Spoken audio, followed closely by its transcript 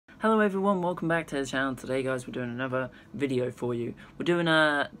Hello everyone, welcome back to the channel. Today guys, we're doing another video for you. We're doing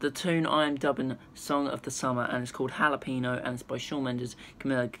the tune I'm dubbing Song of the Summer, and it's called Jalapeño, and it's by Shawn Mendes,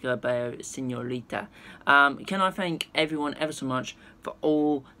 Camila Cabello, Señorita. Can I thank everyone ever so much for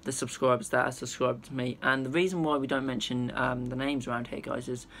all the subscribers that have subscribed to me. And the reason why we don't mention the names around here guys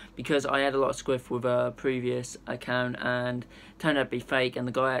is because I had a lot of squiff with a previous account and it turned out to be fake, and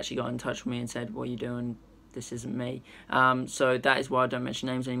the guy actually got in touch with me and said, "What are you doing? This isn't me." So that is why I don't mention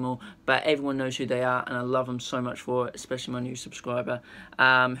names anymore, but everyone knows who they are and I love them so much for it, especially my new subscriber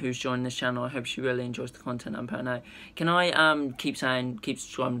who's joined this channel. I hope she really enjoys the content I'm putting out. Can I keep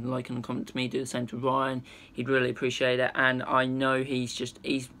subscribing, liking and comment to me, do the same to Ryan? He'd really appreciate it, and I know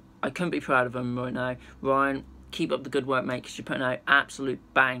I couldn't be proud of him right now. Ryan, keep up the good work mate, because you're putting out absolute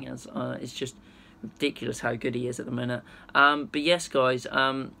bangers. It's just ridiculous how good he is at the minute. But yes guys,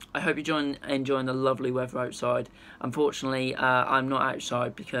 I hope you're enjoying the lovely weather outside. Unfortunately I'm not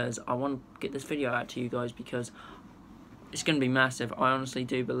outside because I want to get this video out to you guys, because it's going to be massive. I honestly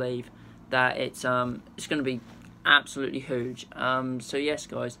do believe that it's going to be absolutely huge. So yes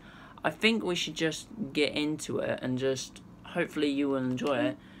guys, I think we should just get into it, and just hopefully you will enjoy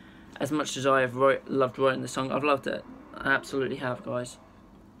it as much as I have loved writing the song. I've loved it, I absolutely have guys.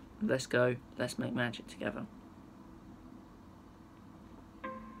 Let's go, let's make magic together.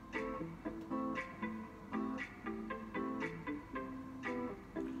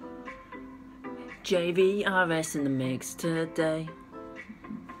 JVRS in the mix today.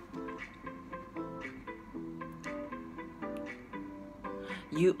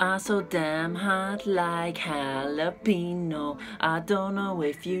 You are so damn hot like jalapeno. I don't know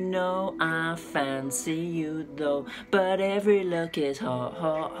if you know I fancy you though, but every look is hot,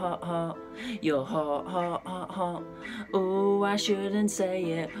 hot, hot, hot. You're hot, hot, hot, hot. Oh, I shouldn't say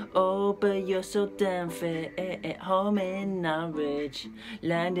it, oh, but you're so damn fit. Home in Norwich,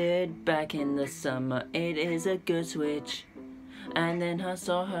 landed back in the summer. It is a good switch. And then I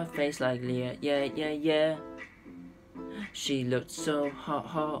saw her face like Leah, yeah, yeah, yeah. She looked so hot,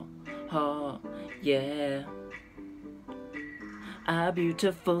 hot, hot, yeah. A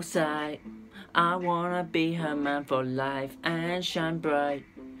beautiful sight. I wanna be her man for life and shine bright.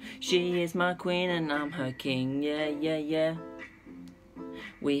 She is my queen and I'm her king, yeah, yeah, yeah.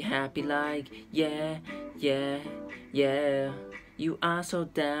 We happy like, yeah, yeah, yeah. You are so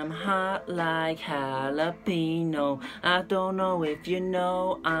damn hot like jalapeno. I don't know if you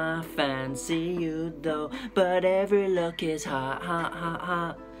know I fancy you though, but every look is hot, hot, hot,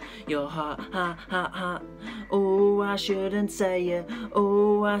 hot. You're hot, hot, hot, hot. Oh, I shouldn't say it.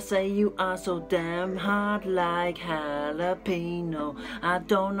 Oh, I say you are so damn hot like jalapeno. I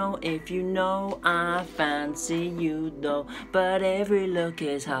don't know if you know I fancy you though, but every look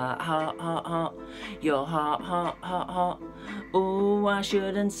is hot, hot, hot, hot. You're hot, hot, hot, hot. Oh, I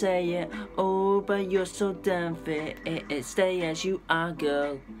shouldn't say it. Oh, but you're so damn fit. Stay as you are,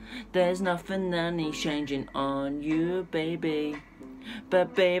 girl. There's nothing that needs changing on you, baby.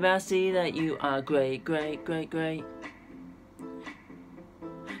 But babe, I see that you are great, great, great, great.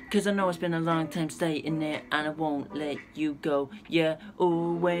 Cause I know it's been a long time stating it, and I won't let you go. Yeah,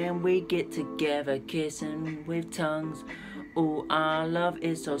 ooh, when we get together, kissing with tongues. Ooh, our love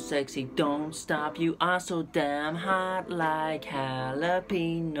is so sexy, don't stop. You are so damn hot like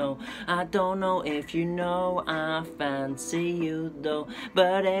jalapeno. I don't know if you know I fancy you though,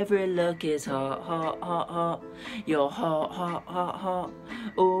 but every look is hot, hot, hot, hot. You're hot, hot, hot, hot.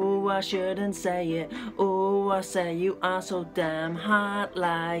 Ooh, I shouldn't say it. Ooh, I say you are so damn hot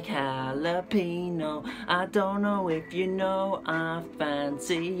like jalapeno. I don't know if you know I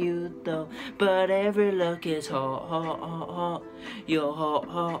fancy you though, but every look is hot, hot, hot, hot. You're hot,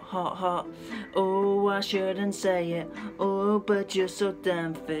 hot, hot, hot. Oh, I shouldn't say it. Oh, but you're so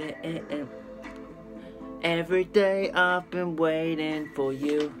damn fit. Every day I've been waiting for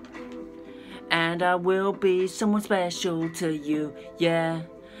you, and I will be someone special to you, yeah.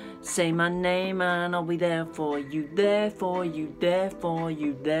 Say my name and I'll be there for you, there for you, there for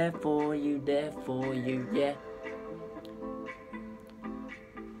you, there for you, there for you, yeah.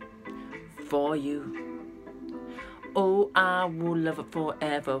 For you. Oh, I will love it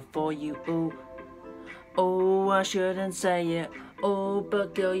forever for you, ooh. Oh, I shouldn't say it. Oh,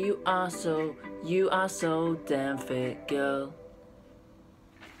 but girl, you are so damn fit, girl.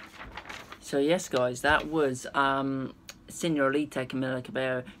 So yes guys, that was Señorita, Camila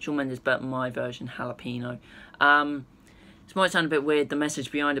Cabello, Shawn Mendes, but my version, Jalapeño. This might sound a bit weird, the message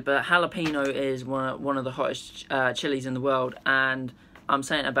behind it, but jalapeno is one of the hottest chilies in the world, and I'm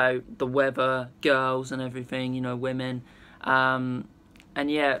saying about the weather, girls and everything, you know, women. And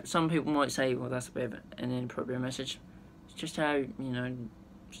yeah, some people might say, well, that's a bit of an inappropriate message. It's just how, you know,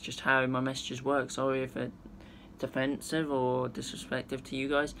 it's just how my messages work. Sorry if it's offensive or disrespectful to you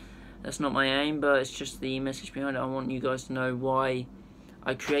guys. That's not my aim, but it's just the message behind it. I want you guys to know why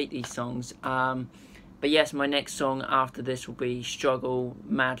I create these songs. But yes, my next song after this will be Struggle,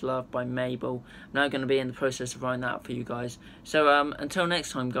 Mad Love by Mabel. I'm now going to be in the process of writing that up for you guys. So until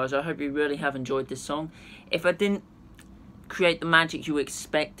next time, guys, I hope you really have enjoyed this song. If I didn't create the magic you were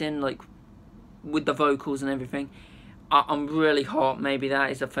expecting, like with the vocals and everything, I'm really hot. Maybe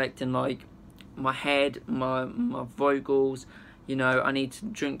that is affecting like my head, my vocals. You know, I need to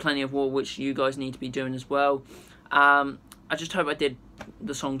drink plenty of water, which you guys need to be doing as well. I just hope I did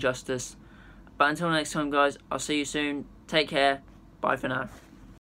the song justice. But until next time, guys, I'll see you soon. Take care. Bye for now.